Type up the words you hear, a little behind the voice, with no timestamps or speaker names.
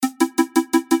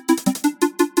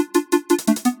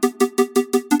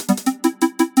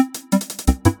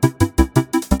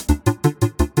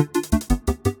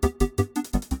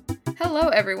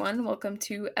everyone. Welcome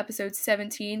to episode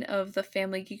 17 of the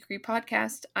Family Geekery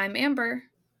podcast. I'm Amber.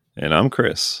 And I'm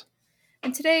Chris.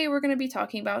 And today we're going to be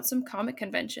talking about some comic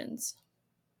conventions.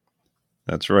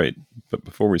 That's right. But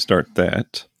before we start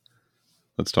that,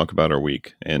 let's talk about our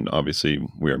week. And obviously,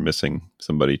 we are missing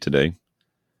somebody today.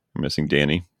 We're missing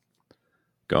Danny.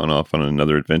 Gone off on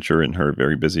another adventure in her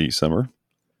very busy summer.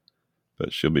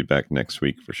 But she'll be back next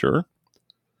week for sure.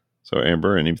 So,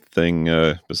 Amber, anything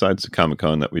besides the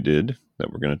ComicCon that we did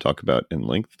that we're going to talk about in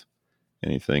length?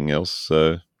 Anything else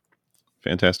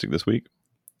fantastic this week?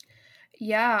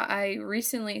 Yeah, I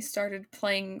recently started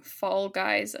playing Fall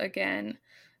Guys again.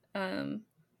 I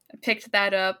picked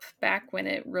that up back when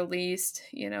it released,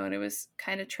 and it was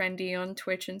kind of trendy on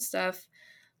Twitch and stuff.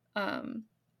 And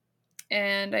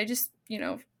I just,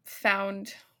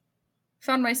 found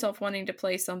myself wanting to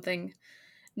play something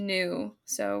new,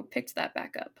 so picked that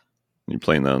back up. You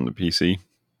playing that on the PC?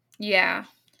 Yeah.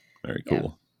 Very cool. Yeah.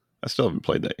 I still haven't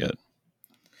played that yet.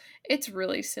 It's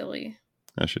really silly.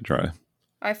 I should try.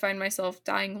 I find myself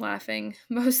dying laughing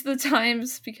most of the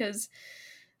times because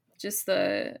just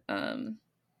the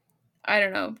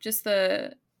just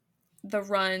the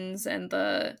runs and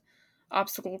the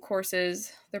obstacle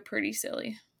courses, they're pretty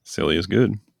silly. Silly is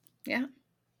good. Yeah.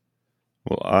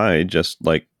 Well, I just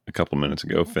like a couple minutes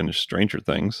ago finished Stranger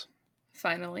Things.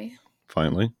 Finally.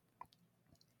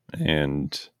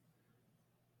 And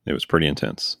it was pretty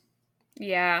intense.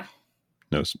 Yeah.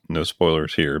 No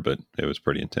spoilers here, but it was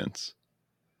pretty intense.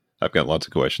 I've got lots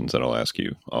of questions that I'll ask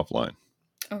you offline.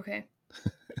 Okay.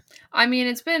 I mean,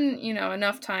 it's been,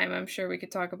 enough time. I'm sure we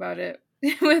could talk about it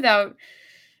without,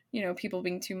 people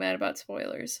being too mad about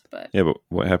spoilers. But yeah, but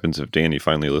what happens if Danny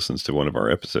finally listens to one of our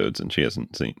episodes and she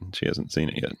hasn't seen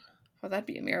it yet? Well, that'd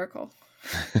be a miracle.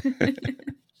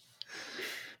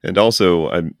 And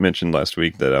also, I mentioned last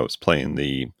week that I was playing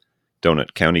the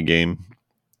Donut County game.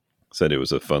 Said it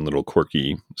was a fun little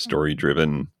quirky,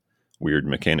 story-driven, weird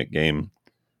mechanic game.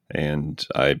 And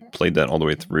I played that all the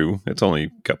way through. It's only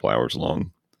a couple hours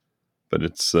long. But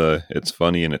it's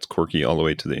funny and it's quirky all the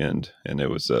way to the end. And it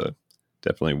was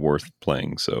definitely worth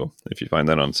playing. So if you find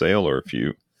that on sale or if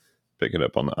you pick it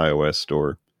up on the iOS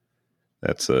store,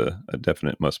 that's a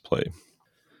definite must-play.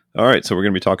 All right, so we're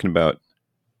going to be talking about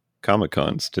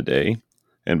Comic-Cons today.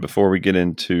 And before we get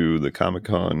into the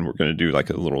Comic-Con, we're going to do like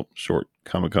a little short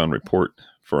Comic-Con report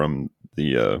from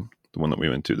the one that we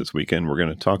went to this weekend. We're going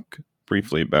to talk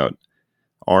briefly about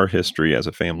our history as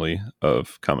a family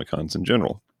of Comic-Cons in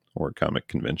general, or comic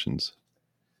conventions.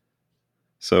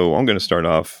 So I'm going to start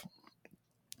off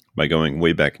by going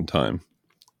way back in time,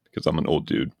 because I'm an old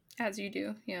dude. As you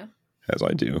do, yeah. As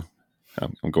I do.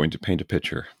 I'm going to paint a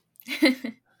picture.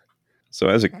 So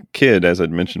as a kid, as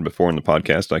I'd mentioned before in the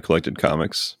podcast, I collected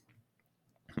comics.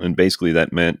 And basically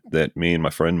that meant that me and my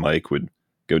friend Mike would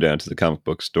go down to the comic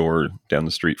book store down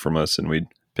the street from us, and we'd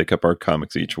pick up our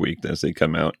comics each week as they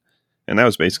come out. And that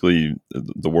was basically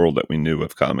the world that we knew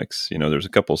of comics. There's a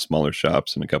couple smaller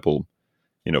shops and a couple,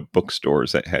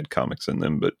 bookstores that had comics in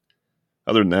them. But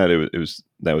other than that,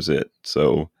 that was it.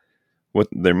 So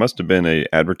there must have been a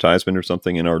advertisement or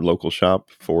something in our local shop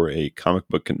for a comic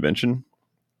book convention.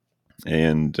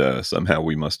 And somehow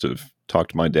we must have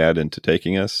talked my dad into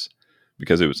taking us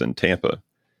because it was in Tampa.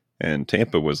 And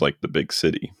Tampa was like the big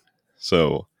city.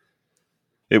 So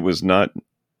it was not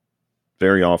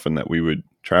very often that we would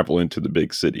travel into the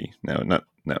big city. Now, not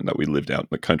that we lived out in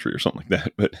the country or something like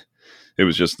that, but it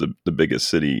was just the biggest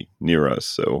city near us.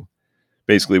 So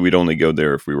basically we'd only go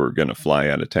there if we were going to fly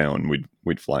out of town.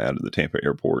 We'd fly out of the Tampa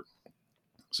airport.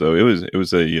 So it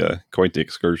was a quite the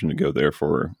excursion to go there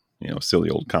for silly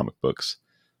old comic books.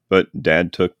 But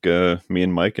Dad took me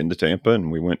and Mike into Tampa,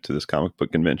 and we went to this comic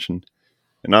book convention.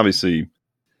 And obviously,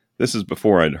 this is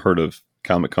before I'd heard of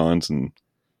Comic Cons, and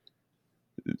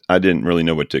I didn't really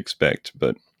know what to expect.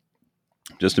 But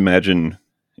just imagine,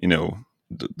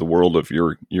 the world of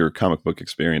your comic book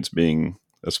experience being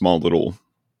a small little,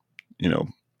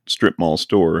 strip mall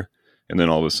store, and then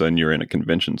all of a sudden you're in a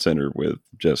convention center with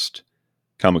just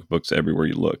comic books everywhere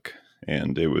you look.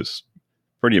 And it was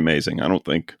pretty amazing. I don't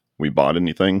think we bought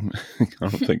anything. I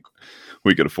don't think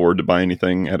we could afford to buy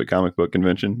anything at a comic book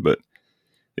convention, but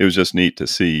it was just neat to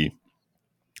see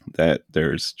that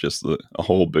there's just a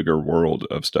whole bigger world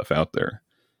of stuff out there.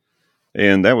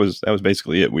 And that was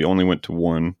basically it. We only went to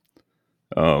one.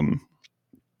 And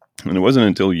it wasn't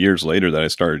until years later that I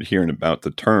started hearing about the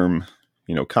term,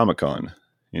 Comic-Con,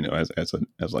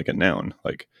 as like a noun,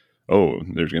 like, oh,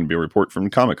 there's going to be a report from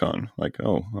Comic-Con. Like,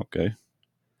 oh, okay.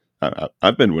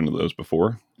 I've been to one of those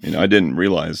before. I didn't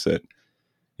realize that,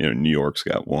 New York's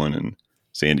got one and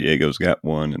San Diego's got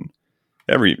one, and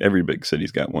every big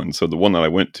city's got one. So the one that I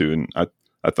went to, and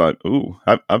I thought, ooh,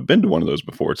 I've been to one of those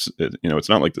before. It's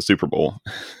not like the Super Bowl.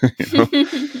 you know,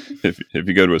 if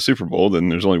you go to a Super Bowl, then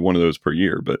there's only one of those per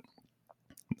year. But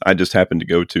I just happened to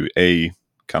go to a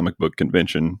comic book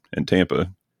convention in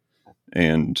Tampa,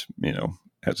 and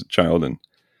as a child,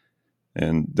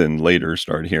 and then later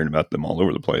started hearing about them all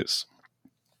over the place.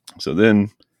 So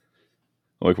then,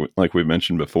 like we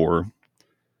mentioned before,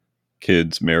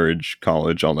 kids, marriage,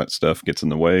 college, all that stuff gets in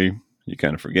the way. You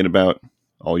kind of forget about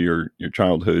all your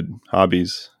childhood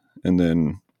hobbies, and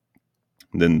then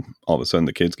all of a sudden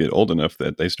the kids get old enough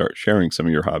that they start sharing some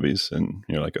of your hobbies, and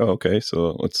you're like, oh, okay,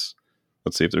 so let's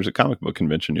see if there's a comic book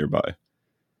convention nearby.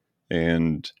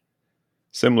 And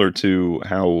similar to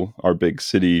how our big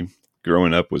city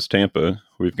growing up was Tampa,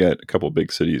 we've got a couple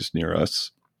big cities near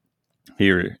us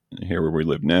here where we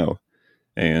live now,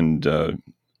 and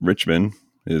Richmond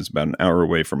is about an hour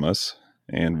away from us,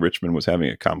 and Richmond was having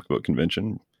a comic book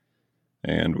convention,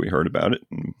 and we heard about it,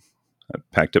 and I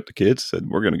packed up the kids, said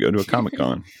we're going to go to a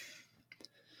ComicCon.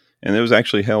 And it was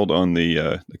actually held on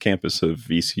the campus of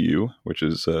VCU, which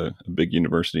is a big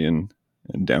university in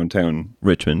downtown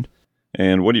Richmond.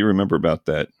 And what do you remember about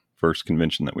that first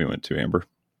convention that we went to, Amber?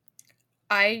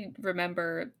 I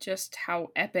remember just how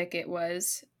epic it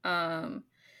was.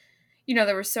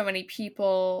 There were so many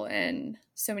people and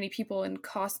so many people in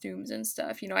costumes and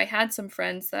stuff. I had some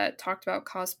friends that talked about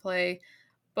cosplay,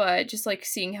 but just like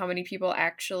seeing how many people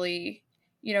actually,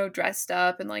 dressed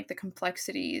up and like the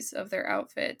complexities of their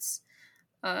outfits.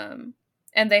 And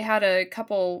they had a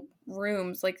couple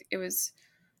rooms, like it was,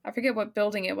 I forget what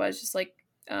building it was, just like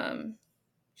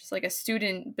a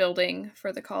student building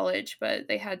for the college, but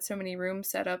they had so many rooms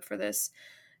set up for this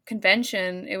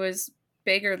convention. It was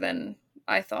bigger than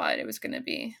I thought it was going to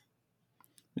be.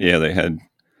 Yeah, they had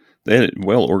it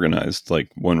well organized.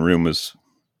 Like one room was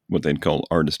what they'd call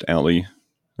Artist Alley,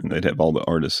 and they'd have all the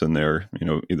artists in there,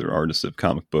 either artists of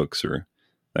comic books or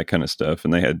that kind of stuff.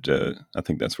 And they had, I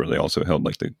think that's where they also held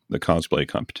like the cosplay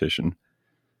competition.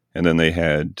 And then they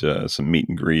had some meet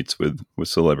and greets with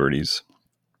celebrities.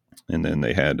 And then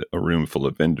they had a room full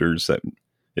of vendors that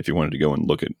if you wanted to go and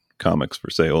look at comics for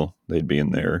sale, they'd be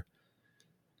in there.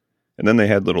 And then they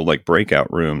had little like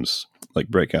breakout rooms, like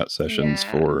breakout sessions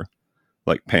for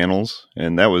like panels.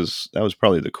 And that was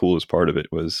probably the coolest part of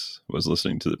it was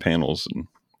listening to the panels. And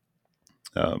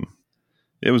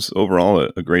it was overall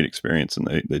a great experience, and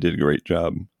they did a great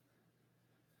job.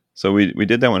 So we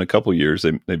did that one a couple years.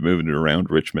 They've moved it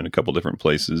around Richmond a couple different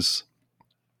places.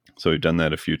 So we've done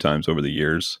that a few times over the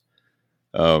years.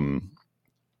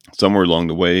 Somewhere along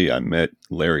the way, I met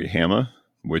Larry Hama,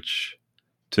 which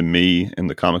to me in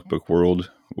the comic book world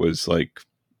was like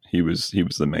he was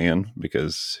the man,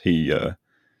 because he's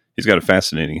got a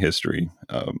fascinating history.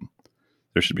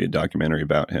 There should be a documentary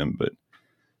about him, but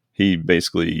he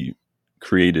basically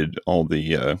created all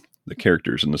the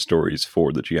characters and the stories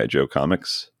for the G.I. Joe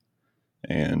comics.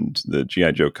 And the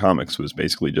G.I. Joe comics was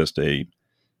basically just a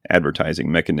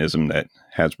advertising mechanism that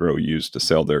Hasbro used to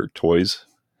sell their toys,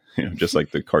 just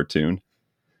like the cartoon.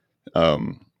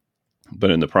 But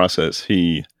in the process,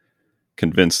 he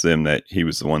convinced them that he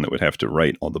was the one that would have to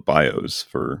write all the bios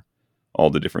for all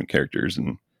the different characters.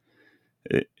 And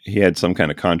he had some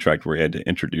kind of contract where he had to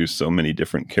introduce so many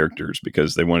different characters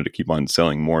because they wanted to keep on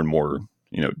selling more and more,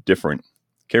 different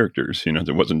characters.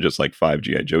 There wasn't just like 5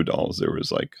 G.I. Joe dolls. There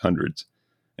was like hundreds,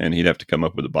 and he'd have to come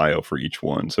up with a bio for each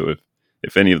one. So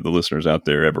if any of the listeners out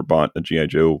there ever bought a G.I.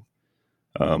 Joe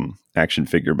action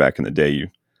figure back in the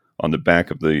day, on the back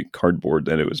of the cardboard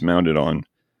that it was mounted on,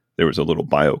 there was a little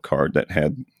bio card that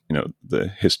had, the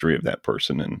history of that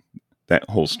person. And that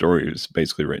whole story was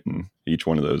basically written, each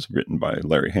one of those written by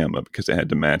Larry Hama, because it had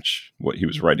to match what he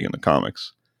was writing in the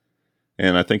comics.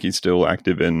 And I think he's still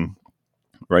active in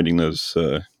writing those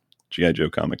G.I. Joe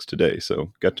comics today.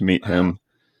 So got to meet him,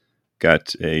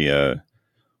 got a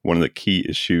one of the key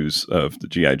issues of the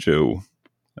G.I. Joe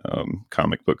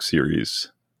comic book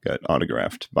series got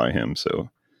autographed by him. So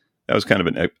that was kind of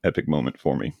an epic moment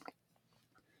for me.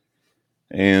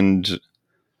 And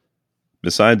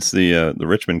besides the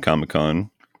Richmond Comic-Con,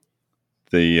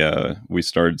 we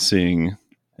started seeing,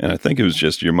 and I think it was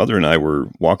just your mother and I were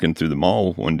walking through the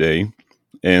mall one day,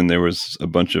 and there was a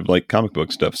bunch of like comic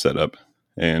book stuff set up.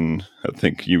 And I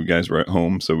think you guys were at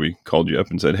home, so we called you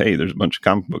up and said, hey, there's a bunch of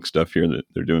comic book stuff here that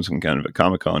they're doing some kind of a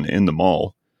Comic-Con in the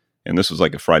mall. And this was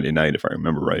like a Friday night, if I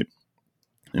remember right.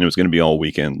 And it was going to be all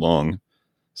weekend long.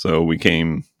 So we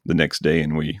came the next day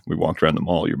and we walked around the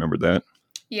mall. You remember that?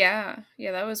 Yeah,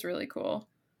 that was really cool.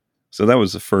 So that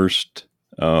was the first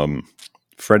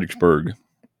Fredericksburg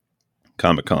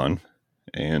Comic-Con.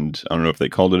 And I don't know if they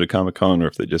called it a Comic-Con or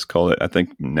if they just call it, I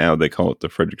think now they call it the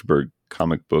Fredericksburg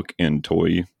Comic Book and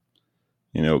Toy,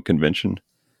 convention.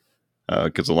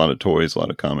 Because a lot of toys, a lot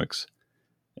of comics.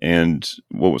 And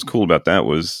what was cool about that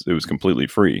was it was completely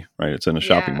free, right? It's in a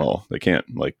shopping Yeah. mall. They can't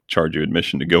charge you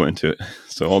admission to go into it.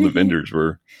 So all the vendors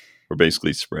were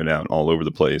basically spread out all over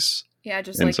the place Yeah,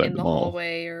 just like inside in the the mall.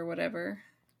 hallway or whatever.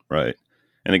 Right.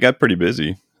 And it got pretty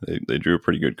busy. They drew a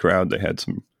pretty good crowd. They had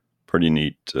some pretty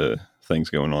neat things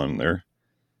going on there.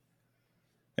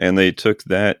 And they took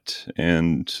that,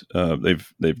 and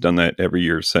they've done that every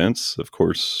year since, of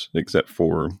course, except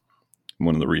for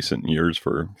one of the recent years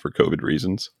for COVID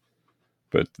reasons.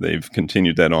 But they've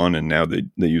continued that on, and now they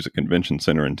use a convention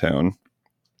center in town,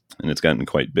 and it's gotten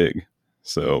quite big.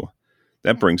 So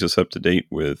that brings us up to date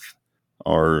with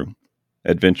our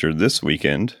adventure this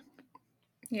weekend.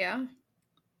 Yeah.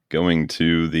 Going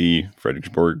to the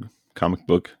Fredericksburg Comic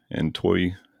Book and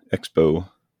Toy Expo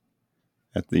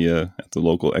at the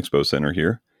local expo center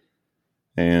here.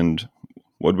 And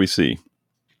what did we see?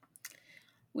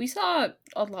 We saw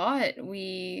a lot.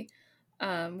 We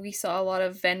saw a lot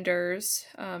of vendors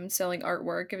selling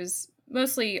artwork. It was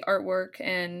mostly artwork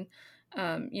and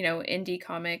indie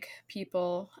comic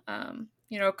people.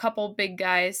 A couple big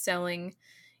guys selling,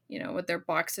 with their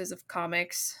boxes of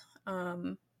comics.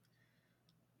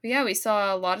 But yeah, we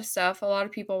saw a lot of stuff, a lot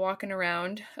of people walking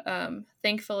around.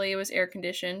 Thankfully, it was air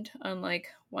conditioned, unlike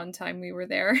one time we were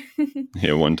there.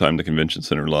 Yeah, one time the convention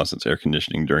center lost its air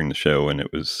conditioning during the show, and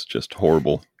it was just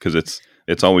horrible because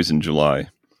it's always in July.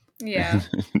 Yeah.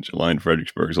 July in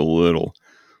Fredericksburg is a little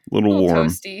warm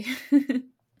toasty. and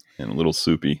a little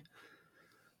soupy.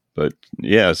 But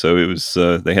yeah, so it was.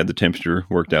 They had the temperature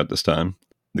worked out this time.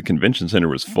 The convention center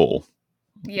was full.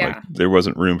 Yeah. There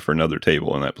wasn't room for another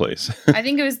table in that place. I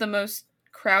think it was the most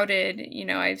crowded,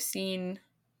 I've seen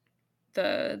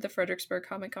the Fredericksburg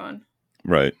Comic-Con.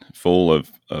 Right. Full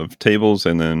of tables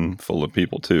and then full of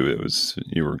people too.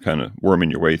 You were kind of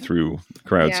worming your way through the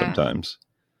crowd sometimes.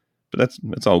 But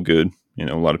that's all good.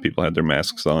 A lot of people had their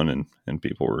masks on and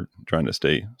people were trying to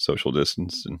stay social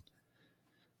distance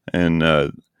and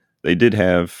they did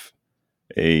have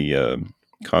a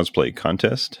cosplay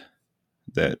contest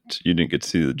that you didn't get to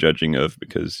see the judging of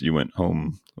because you went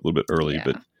home a little bit early,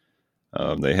 but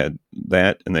they had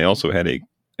that, and they also had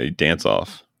a dance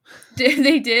off.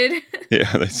 They did?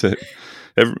 Yeah, they said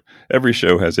every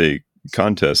show has a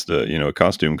contest, a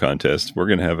costume contest. We're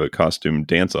going to have a costume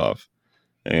dance off,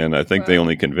 and I think they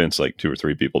only convinced like 2 or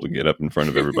 3 people to get up in front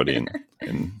of everybody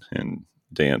and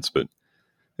dance, but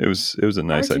it was a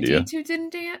nice idea. R2D2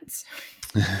 didn't dance.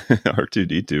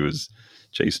 R2D2 was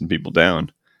chasing people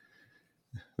down.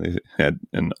 They had,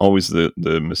 and always the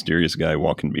mysterious guy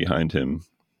walking behind him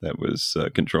that was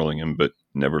controlling him, but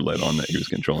never let on that he was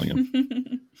controlling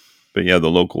him. But yeah, the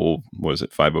local, was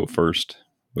it 501st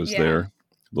was there.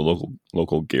 The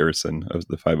local garrison of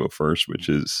the 501st, which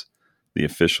is the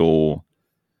official,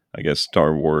 I guess,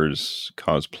 Star Wars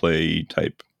cosplay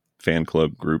type fan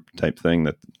club group type thing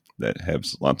that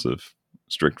has lots of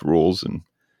strict rules, and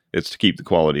it's to keep the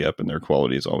quality up, and their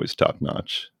quality is always top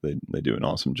notch. They do an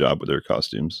awesome job with their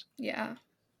costumes. Yeah.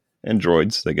 And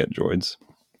droids. They get droids.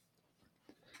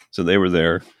 So they were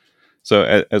there. So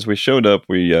as we showed up,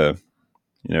 we,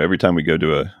 every time we go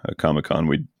to a Comic-Con,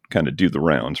 we kind of do the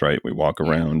rounds, right? We walk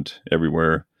around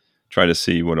everywhere, try to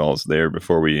see what all's there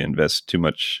before we invest too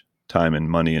much time and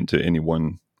money into any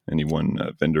one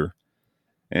vendor.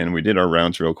 And we did our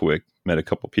rounds real quick, met a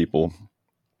couple people,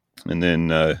 and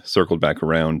then circled back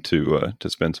around to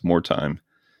spend some more time.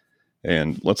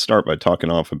 And let's start by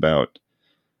talking off about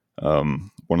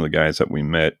one of the guys that we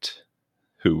met,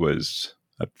 who was,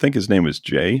 I think his name was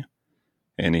Jay,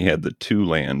 and he had the Two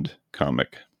Land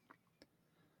comic.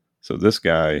 So this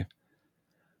guy,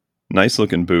 nice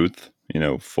looking booth,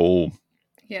 full.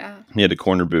 Yeah. He had a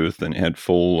corner booth and he had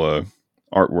full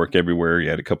artwork everywhere. He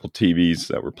had a couple TVs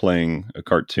that were playing a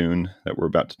cartoon that we're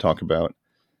about to talk about.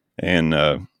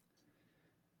 And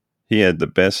he had the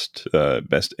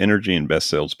best energy and best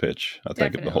sales pitch, I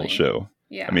think, of the whole show.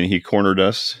 Yeah. I mean, he cornered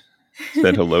us,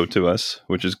 said hello to us,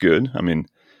 which is good. I mean,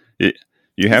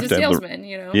 you have to have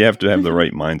you have to have the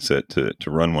right mindset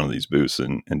to run one of these booths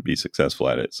and be successful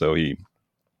at it. So he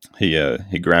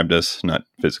grabbed us, not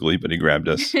physically, but he grabbed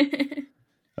us.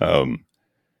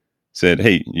 Said,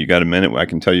 "Hey, you got a minute? I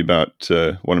can tell you about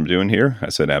what I'm doing here." I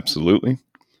said, "Absolutely."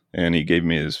 And he gave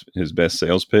me his best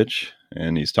sales pitch,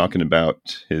 and he's talking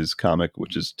about his comic,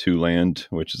 which is Two Land,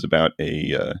 which is about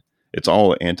it's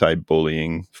all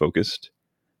anti-bullying focused,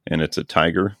 and it's a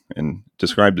tiger. And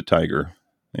describe the tiger,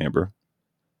 Amber.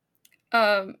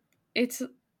 It's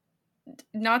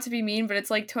not to be mean, but it's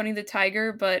like Tony the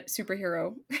Tiger, but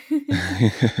superhero.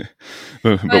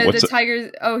 But But the what's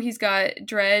tiger, oh, he's got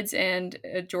dreads and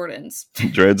Jordans.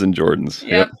 dreads and Jordans?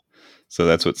 Yep. Yep. So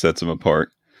that's what sets him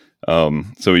apart.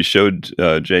 So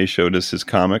Jay showed us his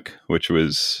comic, which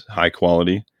was high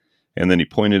quality, and then he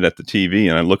pointed at the TV,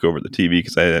 and I look over at the TV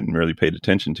because I hadn't really paid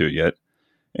attention to it yet,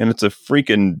 and it's a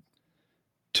freaking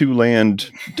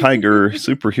two-land tiger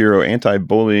superhero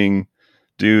anti-bullying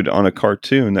dude on a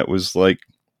cartoon that was like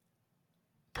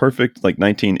perfect, like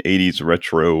 1980s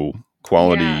retro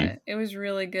quality Yeah, it was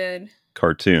really good.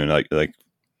 cartoon.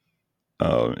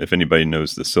 If anybody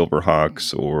knows the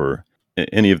Silverhawks or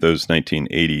any of those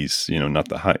 1980s, not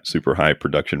the super high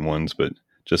production ones, but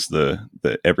just the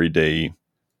everyday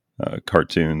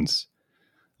cartoons,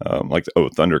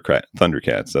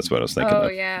 Thundercats. That's what I was thinking Oh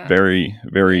of. yeah. Very,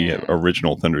 very Yeah.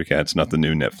 original Thundercats, not the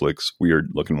new Netflix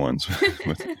weird looking ones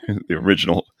with the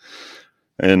original.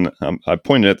 And I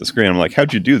pointed at the screen. I'm like,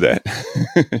 "How'd you do that?"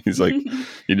 He's like,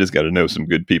 "You just got to know some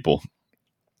good people."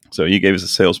 So he gave us a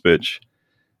sales pitch.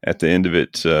 At the end of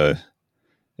it,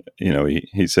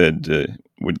 he said,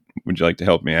 "Would you like to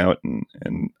help me out?"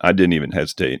 And I didn't even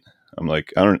hesitate. I'm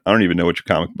like, I don't even know what your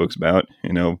comic book's about,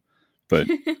 but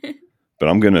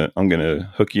I'm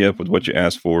gonna hook you up with what you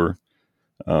asked for,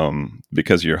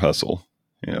 because of your hustle.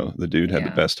 The dude had the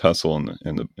Yeah. best hustle in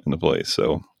the place.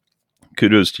 So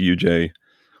kudos to you, Jay.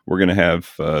 We're gonna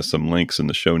have some links in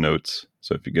the show notes.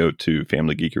 So if you go to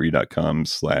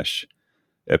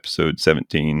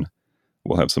familygeekery.com/episode17,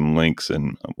 we'll have some links,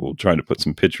 and we'll try to put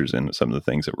some pictures in some of the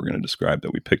things that we're going to describe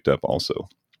that we picked up also.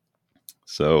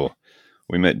 So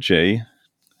we met Jay.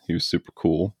 He was super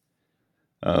cool.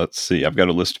 Let's see. I've got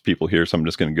a list of people here, so I'm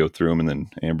just going to go through them, and then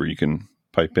Amber, you can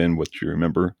pipe in what you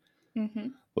remember. Mm-hmm.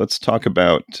 Let's talk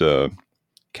about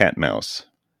Cat Mouse.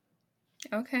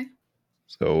 Okay.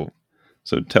 So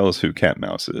tell us who Cat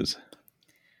Mouse is.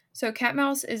 So Cat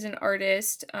Mouse is an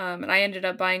artist, and I ended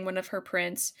up buying one of her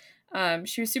prints.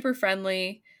 She was super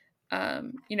friendly.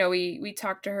 We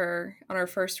talked to her on our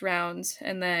first rounds,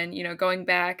 and then going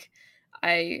back,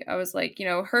 I was like,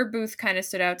 her booth kind of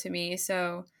stood out to me.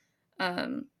 So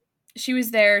um, she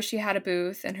was there. She had a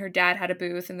booth, and her dad had a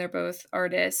booth, and they're both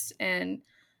artists. And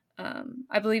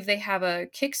I believe they have a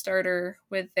Kickstarter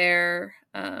with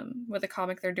with a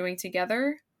comic they're doing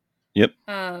together. Yep.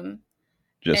 Um,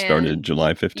 Just started and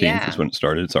July 15th is yeah. when it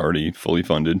started. It's already fully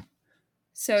funded.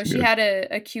 So she had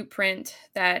a cute print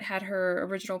that had her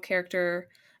original character,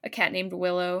 a cat named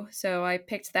Willow. So I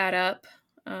picked that up.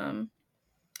 And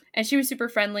she was super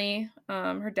friendly.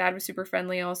 Her dad was super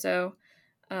friendly also.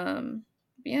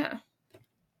 Yeah.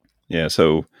 Yeah.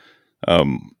 So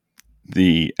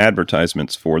the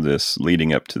advertisements for this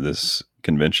leading up to this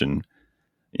convention,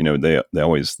 they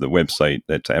always, the website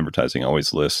that's advertising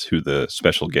always lists who the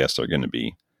special guests are going to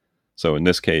be. So in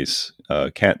this case,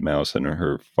 Cat Mouse and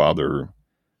her father,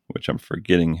 which I'm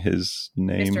forgetting his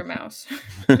name, Mr. Mouse.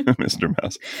 Mr.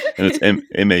 Mouse, and it's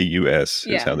Maus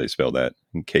is how Yeah. they spell that,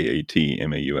 and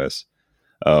KATMAUS.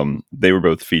 They were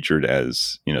both featured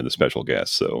as the special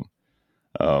guests, so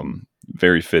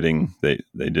very fitting. They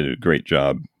did a great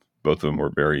job. Both of them were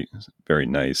very, very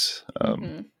nice,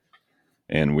 Mm-hmm.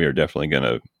 and we are definitely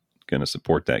gonna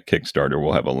support that Kickstarter.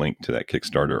 We'll have a link to that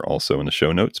Kickstarter also in the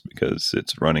show notes because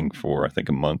it's running for I think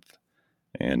a month,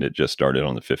 and it just started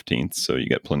on the 15th, so you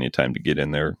got plenty of time to get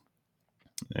in there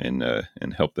and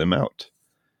help them out.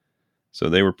 So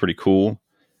they were pretty cool.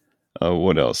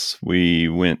 What else? We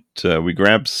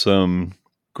grabbed some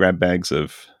grab bags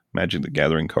of Magic the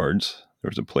Gathering cards. There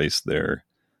was a place there,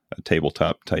 a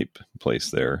tabletop type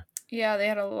place there. Yeah, they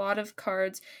had a lot of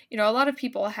cards. A lot of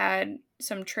people had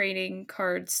some trading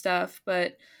card stuff,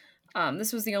 but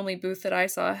this was the only booth that I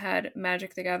saw had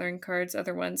Magic the Gathering cards.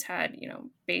 Other ones had,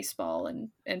 baseball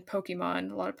and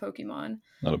Pokemon, a lot of Pokemon.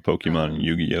 A lot of Pokemon and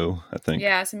Yu-Gi-Oh, I think.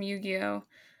 Yeah, some Yu-Gi-Oh.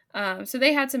 So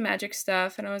they had some Magic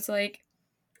stuff, and I was like,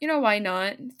 why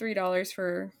not? $3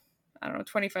 for, I don't know,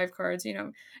 25 cards.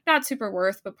 Not super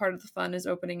worth, but part of the fun is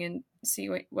opening and see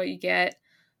what you get.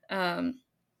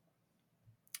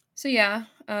 So yeah,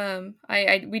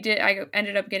 I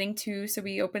ended up getting two, so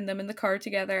we opened them in the car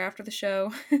together after the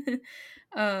show.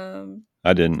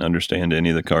 I didn't understand any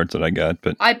of the cards that I got,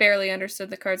 but I barely understood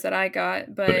the cards that I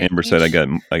got, but Amber said I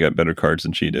got better cards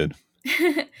than she did.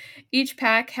 each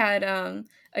pack had a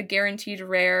guaranteed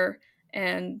rare,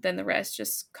 and then the rest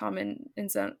just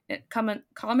commons and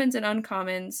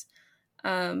uncommons.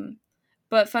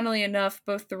 But funnily enough,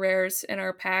 both the rares in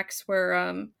our packs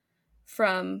were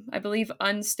from, I believe,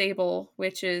 Unstable,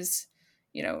 which is,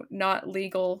 not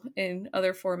legal in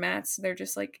other formats. They're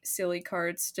just like silly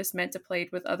cards, just meant to play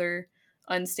with other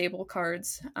unstable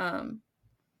cards.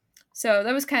 So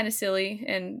that was kind of silly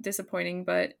and disappointing,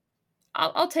 but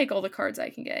I'll take all the cards I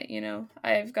can get.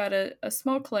 I've got a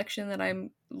small collection that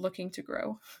I'm looking to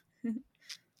grow.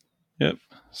 Yep.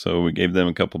 So we gave them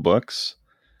a couple bucks.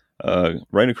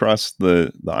 Right across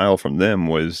the aisle from them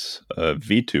was a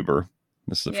VTuber.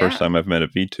 This is the first Yeah. time I've met a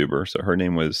VTuber. So her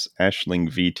name was Ashling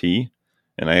VT.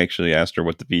 And I actually asked her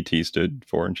what the VT stood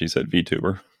for, and she said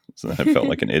VTuber. So I felt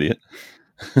like an idiot.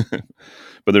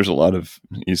 But there's a lot of,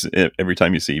 every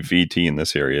time you see VT in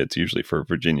this area, it's usually for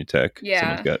Virginia Tech. Someone's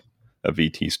Yeah. got a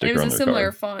VT And it sticker was on a their similar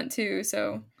car. font too,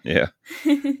 so. Yeah.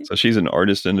 So she's an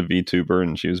artist and a VTuber,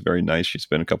 and she was very nice. She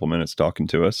spent a couple minutes talking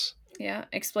to us. Yeah,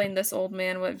 explain this old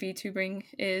man what VTubing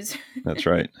is. That's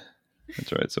right.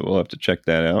 That's right. So we'll have to check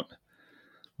that out.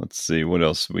 Let's see what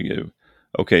else we do.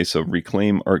 Okay, so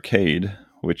Reclaim Arcade,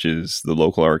 which is the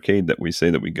local arcade that we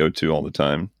say that we go to all the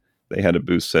time. They had a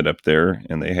booth set up there,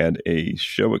 and they had a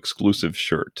show exclusive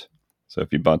shirt. So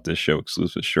if you bought this show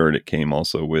exclusive shirt, it came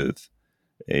also with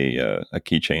a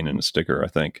keychain and a sticker, I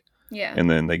think. Yeah. And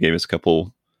then they gave us a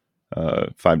couple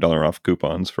 $5 off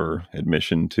coupons for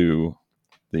admission to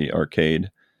the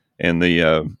arcade, and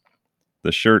the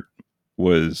shirt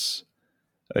was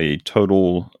a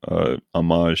total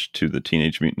homage to the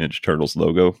Teenage Mutant Ninja Turtles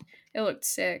logo. It looked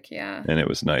sick, yeah. And it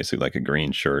was nice, like a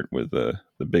green shirt with the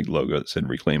big logo that said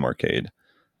Reclaim Arcade.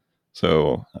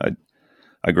 So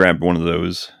I grabbed one of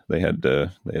those. They had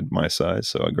my size,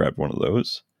 so I grabbed one of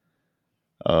those.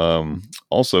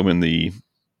 Also in the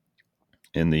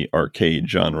arcade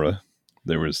genre,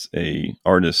 there was a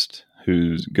artist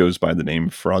who goes by the name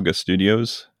Fraga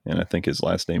Studios, and I think his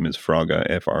last name is Fraga,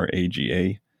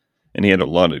 Fraga, and he had a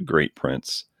lot of great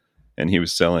prints, and he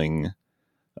was selling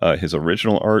his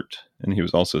original art, and he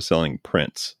was also selling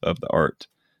prints of the art.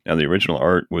 Now the original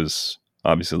art was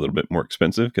obviously a little bit more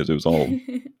expensive because it was all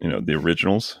the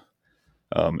originals,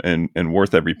 and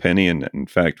worth every penny. And in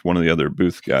fact, one of the other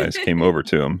booth guys came over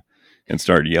to him and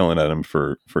started yelling at him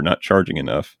for not charging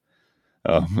enough.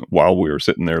 While we were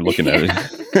sitting there looking at it.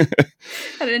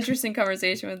 Had an interesting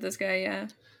conversation with this guy, yeah.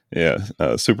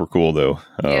 Yeah, super cool though.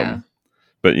 Yeah.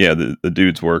 But yeah, the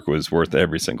dude's work was worth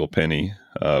every single penny.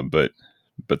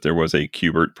 But there was a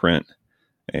Q*bert print,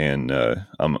 and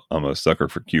I'm a sucker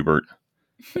for Q*bert.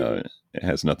 It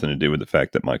has nothing to do with the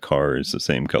fact that my car is the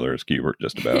same color as Q*bert,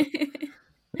 just about.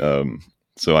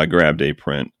 So I grabbed a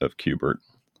print of Q*bert,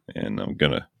 and I'm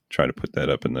gonna try to put that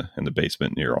up in the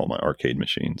basement near all my arcade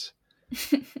machines.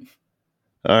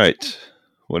 All right.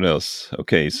 What else?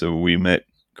 Okay, so we met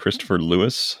Christopher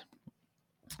Lewis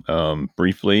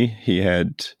briefly. He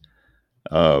had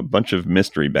a bunch of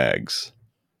mystery bags.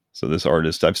 So this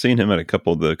artist, I've seen him at a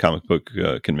couple of the comic book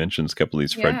conventions, a couple of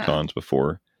these Fred Cons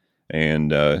before,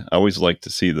 and I always like to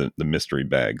see the mystery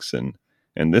bags.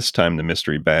 And this time the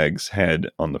mystery bags had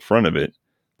on the front of it,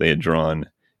 they had drawn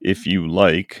 "if you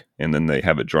like," and then they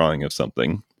have a drawing of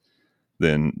something.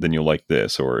 Then you'll like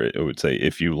this, or it would say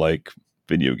if you like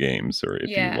video games, or if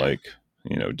you like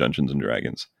Dungeons and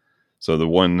Dragons. So the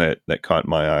one that caught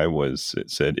my eye was,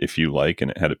 it said "if you like," and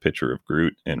it had a picture of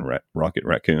Groot and Rocket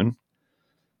Raccoon.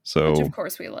 So which of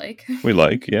course we like.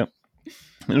 Yeah.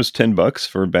 It was $10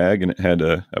 for a bag, and it had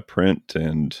a print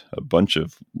and a bunch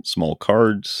of small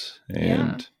cards,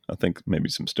 and I think maybe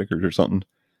some stickers or something.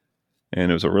 And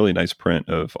it was a really nice print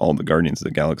of all the Guardians of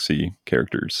the Galaxy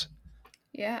characters.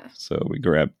 Yeah. So we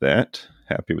grabbed that.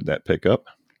 Happy with that pickup.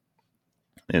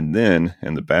 And then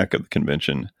in the back of the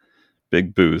convention,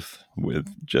 big booth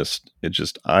with just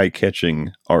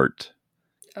eye-catching art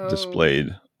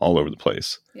displayed all over the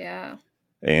place. Yeah.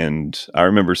 And I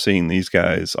remember seeing these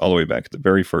guys all the way back at the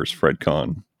very first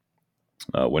FredCon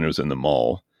when it was in the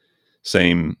mall.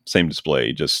 Same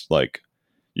display, just like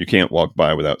you can't walk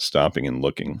by without stopping and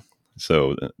looking.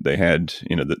 So they had,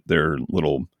 their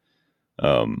little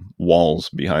walls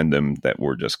behind them that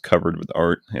were just covered with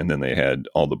art, and then they had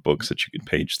all the books that you could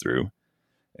page through.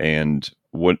 And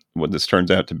what this turns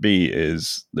out to be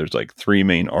is there's like three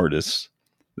main artists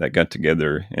that got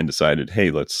together and decided,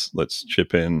 hey, let's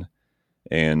chip in,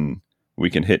 and we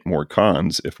can hit more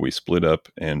cons if we split up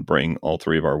and bring all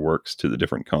three of our works to the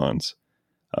different cons.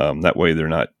 That way they're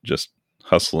not just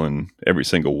hustling every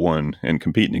single one and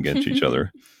competing against each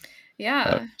other.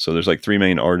 Yeah. So there's like three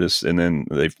main artists, and then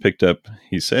they've picked up,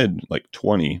 he said, like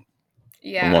 20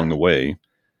 along the way.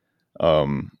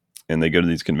 And they go to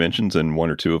these conventions, and one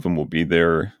or two of them will be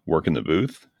there working the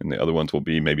booth, and the other ones will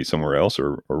be maybe somewhere else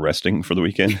or resting for the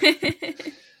weekend.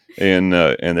 And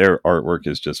their artwork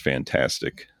is just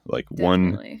fantastic. Like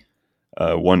one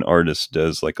artist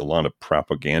does like a lot of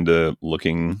propaganda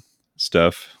looking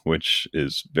stuff, which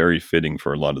is very fitting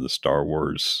for a lot of the Star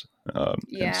Wars and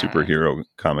Yeah. superhero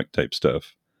comic type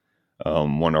stuff.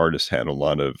 One artist had a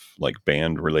lot of like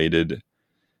band related,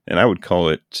 and I would call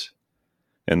it.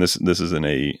 And this isn't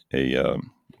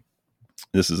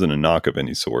this isn't a knock of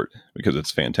any sort because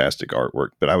it's fantastic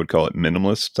artwork, but I would call it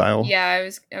minimalist style. Yeah,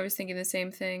 I was thinking the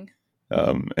same thing.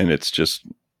 And it's just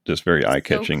very eye So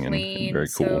catching and clean, very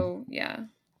cool. so yeah.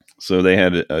 So they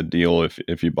had a deal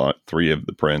if you bought 3 of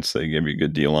the prints, they gave you a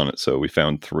good deal on it. So we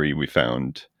found 3. We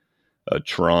found a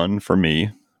Tron for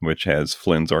me, which has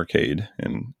Flynn's Arcade,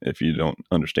 and if you don't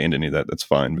understand any of that, that's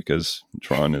fine because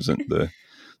Tron isn't the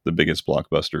biggest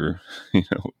blockbuster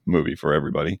movie for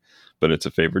everybody, but it's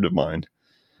a favorite of mine.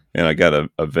 And I got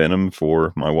a Venom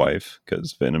for my wife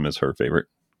because Venom is her favorite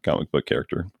comic book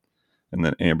character. And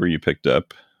then Amber, you picked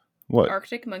up what?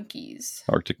 Arctic Monkeys.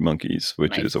 Arctic Monkeys,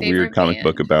 which My is a weird favorite comic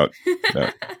book band. about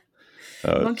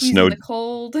Monkeys in the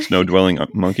cold. snow dwelling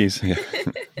monkeys. Yeah.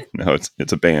 No,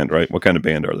 it's a band, right? What kind of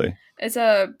band are they? It's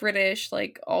a British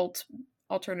like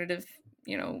alternative,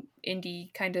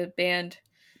 indie kind of band.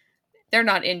 They're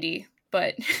not indie,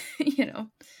 but The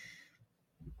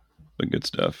good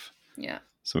stuff. yeah.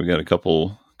 So we got a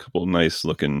couple nice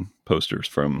looking posters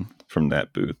from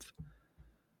that booth.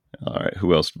 All right,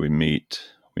 who else did we meet?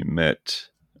 We met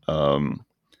a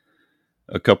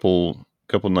couple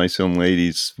nice young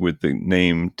ladies with the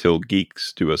name "Till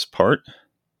Geeks Do Us Part,"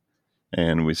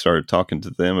 and we started talking to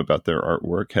them about their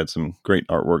artwork. Had some great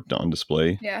artwork on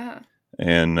display. Yeah.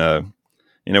 And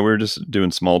we were just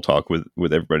doing small talk with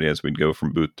everybody as we'd go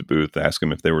from booth to booth, ask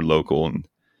them if they were local. And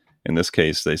in this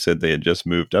case, they said they had just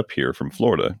moved up here from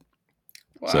Florida.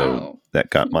 Wow. So that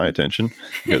caught my attention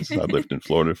because I lived in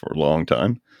Florida for a long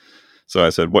time. So I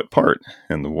said, "What part?"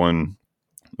 And the one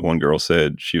girl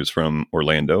said she was from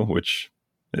Orlando, which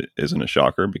isn't a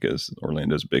shocker because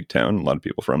Orlando's a big town, a lot of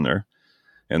people from there.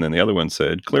 And then the other one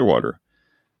said Clearwater.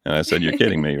 And I said, "You're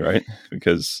kidding me, right?"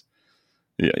 Because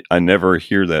I never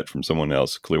hear that from someone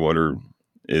else. Clearwater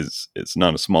it's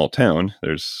not a small town.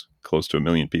 There's close to 1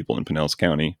 million people in Pinellas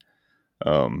County.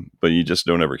 But you just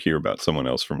don't ever hear about someone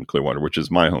else from Clearwater, which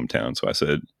is my hometown. So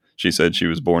she said she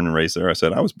was born and raised there. I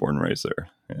said I was born and raised there.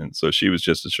 And so she was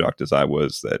just as shocked as I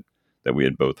was that we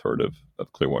had both heard of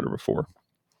Clearwater before.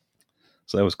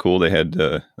 So that was cool. They had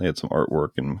some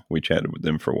artwork and we chatted with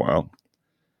them for a while.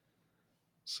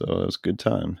 So that was a good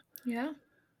time. Yeah.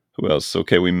 Who else?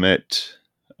 Okay, we met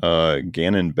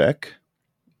Gannon Beck.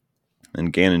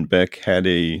 And Gannon Beck had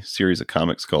a series of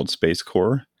comics called Space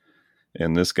Corps.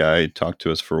 And this guy talked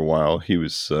to us for a while. He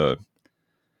was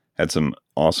had some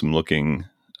awesome looking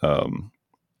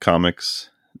comics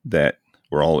that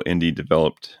were all indie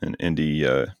developed and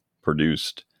indie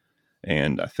produced.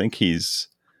 And I think he's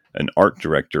an art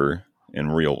director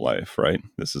in real life, right?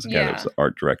 This is a guy that was the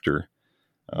art director.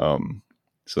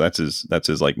 So that's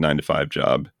his like 9-to-5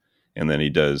 job. And then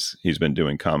he's been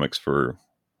doing comics for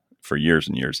years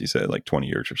and years. He said like 20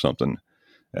 years or something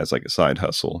as like a side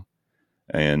hustle.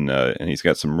 And he's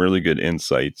got some really good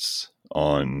insights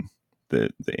on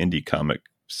the indie comic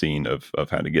scene of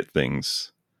how to get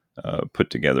things put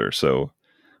together. So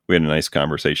we had a nice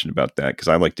conversation about that because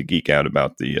I like to geek out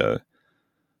about the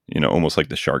almost like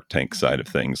the Shark Tank side of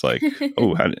things. Like,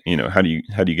 oh, how do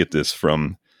you get this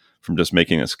from just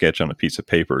making a sketch on a piece of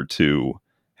paper to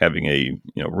having a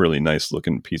really nice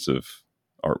looking piece of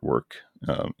artwork,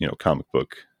 comic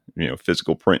book,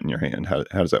 physical print in your hand. How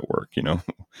does that work?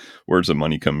 Where's the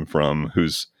money coming from?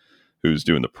 Who's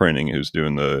doing the printing? Who's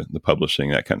doing the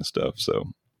publishing? That kind of stuff. So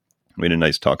we had a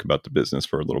nice talk about the business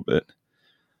for a little bit.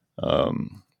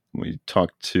 We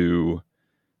talked to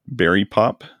Barry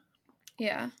Pop.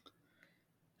 Yeah.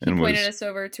 He pointed us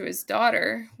over to his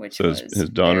daughter, which so was his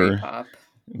daughter Barry Pop.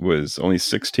 Was only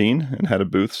 16 and had a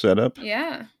booth set up.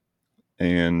 Yeah.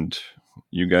 And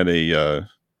you got a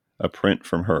print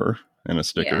from her and a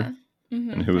sticker. Yeah.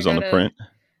 Mm-hmm. And who was on the print?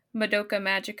 Madoka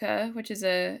Magica, which is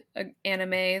a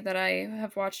anime that I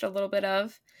have watched a little bit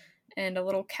of, and a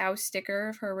little cow sticker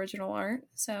of her original art.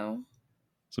 So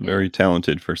very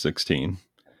talented for 16.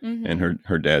 Mm-hmm. And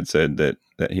her dad said that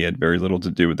he had very little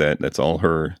to do with that. That's all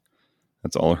her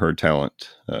talent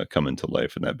coming to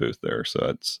life in that booth there. So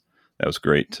that was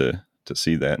great to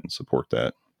see that and support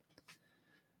that.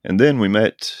 And then we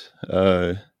met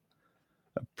a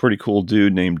pretty cool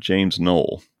dude named James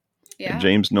Knoll. Yeah. And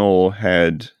James Knoll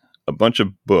had a bunch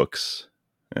of books.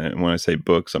 And when I say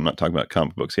books, I'm not talking about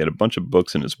comic books. He had a bunch of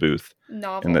books in his booth.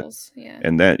 Novels,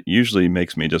 and that usually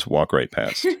makes me just walk right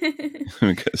past.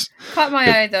 Because caught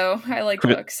my eye though. I like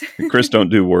books. Chris don't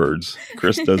do words.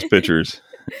 Chris does pictures.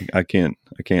 I can't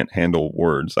handle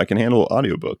words. I can handle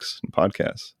audiobooks and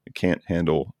podcasts. I can't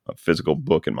handle a physical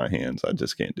book in my hands. I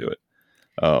just can't do it.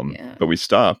 Yeah. But we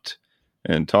stopped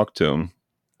and talked to him,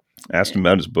 asked him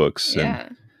about his books, Yeah.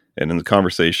 and in the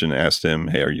conversation asked him,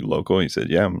 "Hey, are you local?" He said,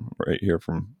 "Yeah, I'm right here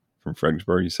from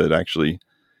Fredericksburg." He said, "Actually,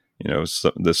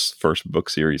 this first book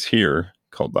series here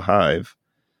called The Hive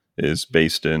is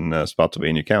based in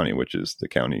Spotsylvania County, which is the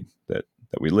county that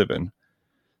we live in."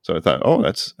 So I thought, oh,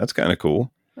 that's kind of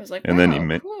cool. I was like, And then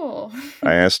wow, cool.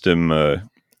 I asked him,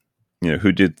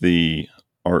 who did the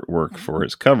artwork for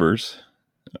his covers,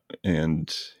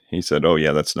 and he said, "Oh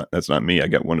yeah, that's not me. I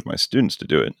got one of my students to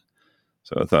do it."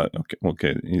 So I thought,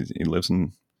 okay, he lives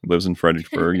in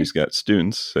Fredericksburg. He's got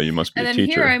students, so you must be And a then here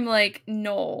teacher. I'm like,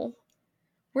 Noel,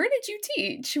 where did you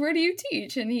teach? Where do you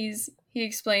teach? And he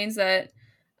explains that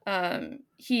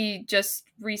he just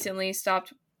recently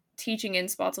stopped teaching in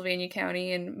Spotsylvania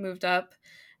County and moved up.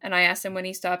 And I asked him when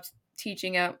he stopped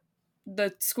teaching at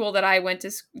the school that I went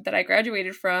to, that I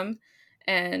graduated from,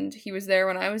 and he was there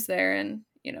when I was there. And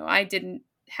I didn't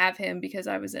have him because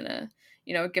I was in a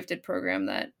gifted program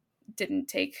that didn't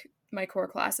take my core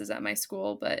classes at my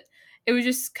school. But it was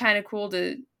just kind of cool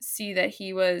to see that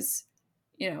he was,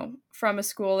 from a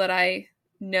school that I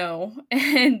know,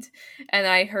 and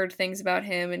I heard things about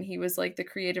him, and he was like the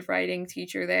creative writing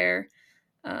teacher there.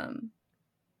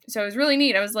 So it was really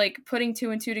neat. I was like putting two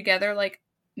and two together, like,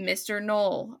 Mr.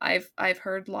 Knoll, I've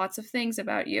heard lots of things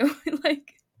about you.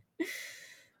 Like,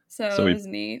 so So it we was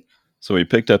neat.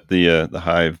 picked up the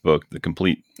Hive book, the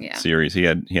complete Yeah. series. He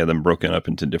had them broken up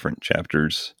into different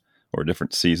chapters or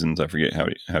different seasons. I forget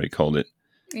how he called it.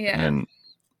 Yeah.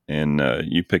 And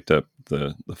you picked up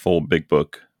the full big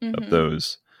book of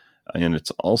those, and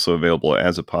it's also available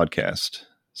as a podcast.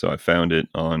 So I found it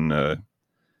on the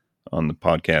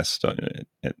podcast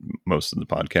at most of the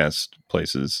podcast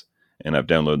places, and I've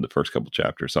downloaded the first couple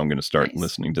chapters. So I'm going to start Nice.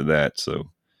 listening to that. So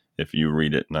if you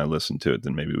read it and I listen to it,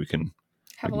 then maybe we can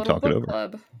Have a little talk it book over.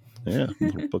 club. Yeah, a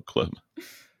little book club.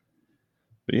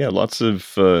 But yeah, lots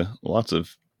of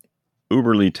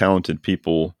uberly talented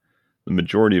people, the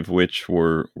majority of which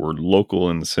were local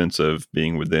in the sense of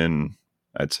being within,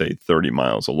 I'd say, 30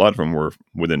 miles. A lot of them were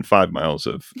within 5 miles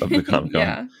of the ComicCon,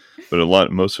 Yeah.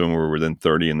 but most of them were within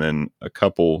 30, and then a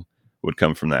couple would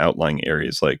come from the outlying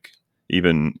areas, like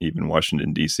even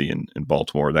Washington, D.C. and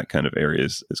Baltimore. That kind of area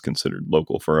is considered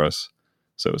local for us.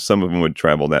 So some of them would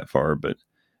travel that far, but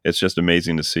it's just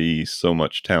amazing to see so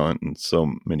much talent and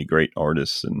so many great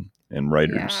artists and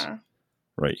writers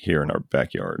right here in our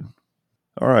backyard.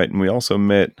 All right, and we also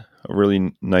met a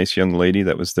really nice young lady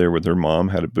that was there with her mom,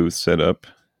 had a booth set up,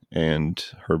 and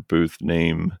her booth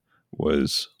name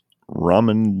was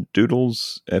Ramen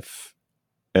Doodles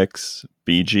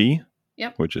FXBG,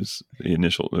 Yep. which is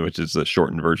the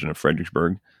shortened version of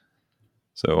Fredericksburg.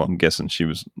 So I'm guessing she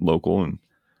was local and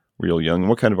real young.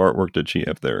 What kind of artwork did she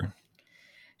have there?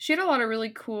 She had a lot of really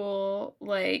cool,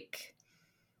 like,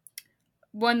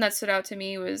 one that stood out to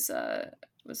me was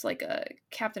like a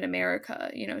Captain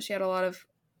America. She had a lot of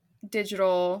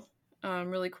digital,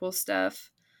 really cool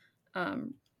stuff.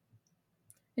 And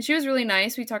she was really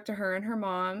nice. We talked to her and her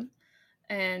mom,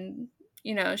 and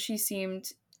she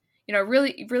seemed,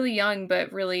 really really young,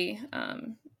 but really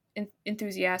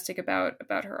enthusiastic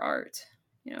about her art.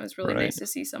 It was really Right. nice to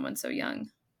see someone so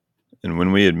young. And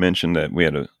when we had mentioned that we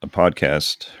had a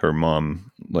podcast, her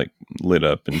mom lit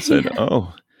up and said,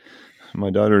 "Oh, my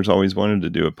daughter's always wanted to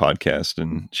do a podcast,"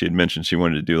 and she had mentioned she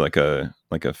wanted to do like a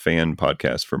fan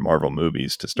podcast for Marvel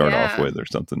movies to start off with or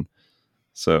something.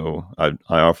 So I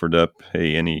offered up,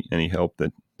 hey, any help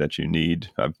that you need.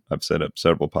 I've set up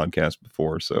several podcasts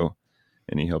before, so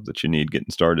any help that you need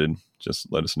getting started,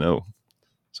 just let us know.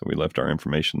 So we left our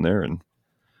information there, and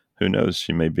who knows,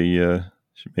 she may be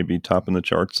topping the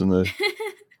charts in the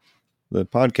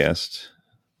podcast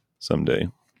someday.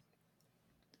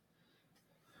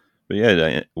 But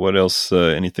yeah, what else?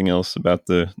 Anything else about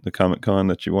the ComicCon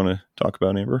that you want to talk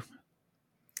about, Amber?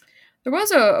 There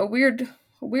was a weird,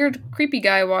 creepy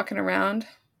guy walking around.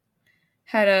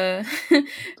 Had a Is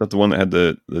that the one that had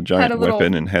the giant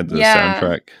weapon and had the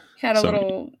soundtrack? Had a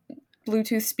little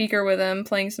Bluetooth speaker with him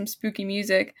playing some spooky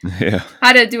music. Yeah.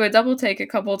 Had to do a double take a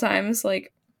couple times.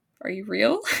 Like, are you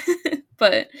real?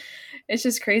 But it's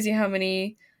just crazy how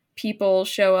many people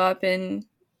show up and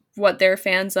what they're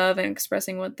fans of and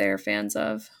expressing what they're fans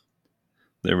of.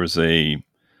 There was a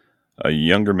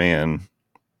younger man,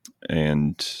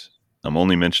 and I'm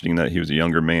only mentioning that he was a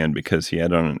younger man because he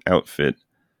had on an outfit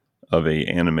of a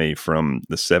anime from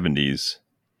the 70s,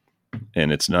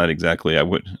 and it's not exactly, I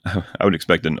would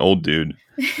expect an old dude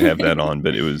to have that on,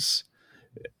 but it was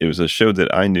a show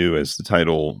that I knew as the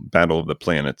title Battle of the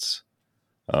Planets,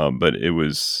 but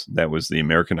that was the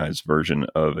Americanized version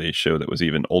of a show that was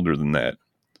even older than that.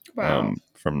 Wow.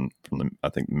 From the, I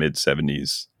think,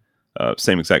 mid-70s.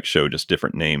 Same exact show, just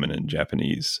different name and in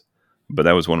Japanese. But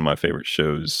that was one of my favorite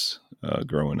shows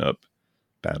growing up.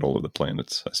 Battle of the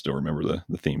Planets. I still remember the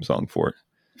theme song for it.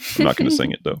 I'm not going to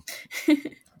sing it though.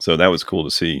 So that was cool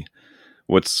to see.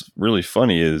 What's really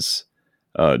funny is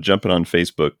jumping on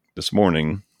Facebook this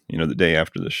morning, the day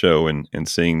after the show, and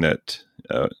seeing that.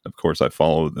 Of course, I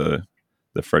follow the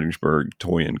Fredericksburg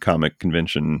Toy and Comic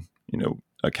Convention,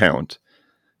 account.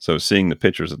 So seeing the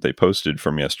pictures that they posted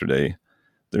from yesterday,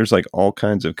 there's like all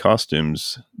kinds of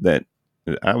costumes that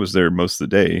I was there most of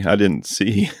the day. I didn't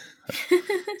see.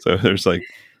 So there's like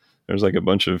a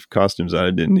bunch of costumes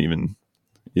I didn't even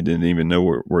know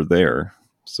were there.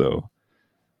 So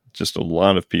just a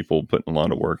lot of people putting a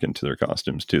lot of work into their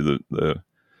costumes too. The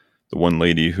one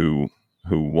lady who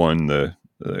won the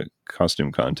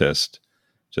costume contest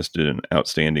just did an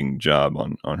outstanding job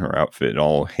on her outfit,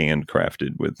 all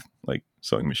handcrafted with like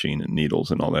sewing machine and needles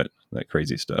and all that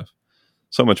crazy stuff.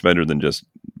 So much better than just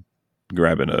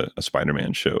grabbing a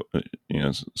Spider-Man show,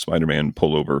 Spider-Man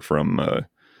pullover from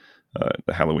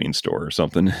the Halloween store or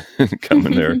something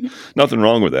coming there. Nothing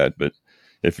wrong with that, but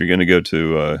if you're going to go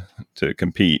to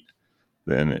compete,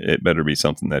 then it better be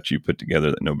something that you put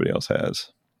together that nobody else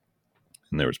has.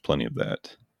 And there was plenty of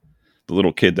that. The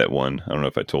little kid that won, I don't know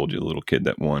if I told you, the little kid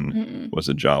that won was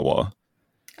a Jawa.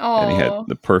 Oh. And he had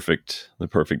the perfect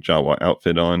Jawa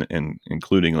outfit on, and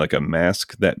including like a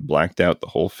mask that blacked out the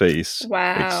whole face.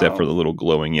 Wow. Except for the little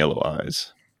glowing yellow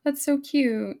eyes. That's so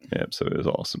cute. Yeah, so it was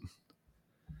awesome.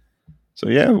 So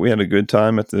yeah, we had a good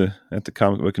time at the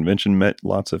comic book convention, met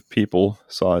lots of people,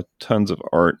 saw tons of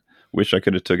art. Wish I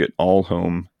could have took it all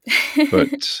home,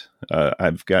 but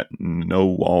I've got no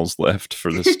walls left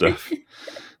for this stuff.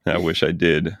 I wish I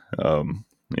did.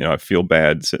 I feel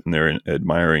bad sitting there and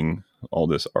admiring all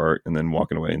this art and then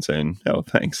walking away and saying, "Oh,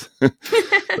 thanks,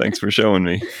 thanks for showing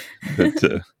me." But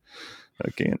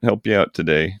I can't help you out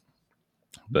today.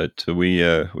 But we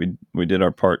did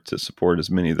our part to support as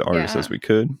many of the artists as we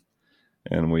could,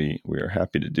 and we are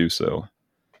happy to do so.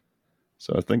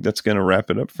 So I think that's going to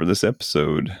wrap it up for this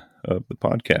episode of the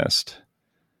podcast.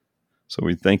 So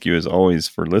we thank you as always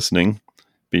for listening.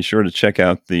 Be sure to check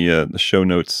out the show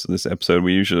notes this episode.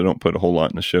 We usually don't put a whole lot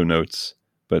in the show notes,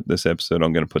 but this episode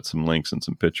I'm going to put some links and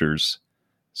some pictures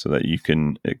so that you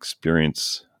can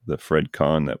experience the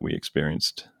FredCon that we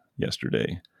experienced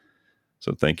yesterday.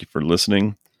 So thank you for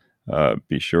listening.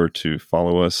 Be sure to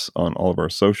follow us on all of our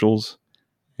socials.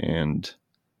 And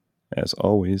as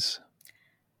always,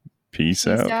 peace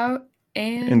out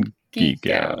and geek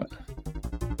out.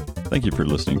 Thank you for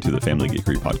listening to the Family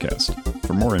Geekery podcast.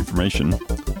 For more information,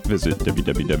 visit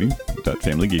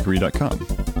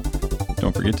www.familygeekery.com.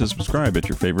 Don't forget to subscribe at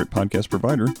your favorite podcast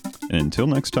provider. And until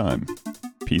next time,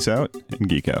 peace out and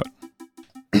geek out.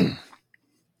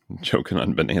 Joking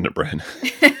on banana bread.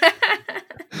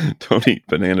 Don't eat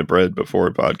banana bread before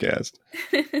a podcast.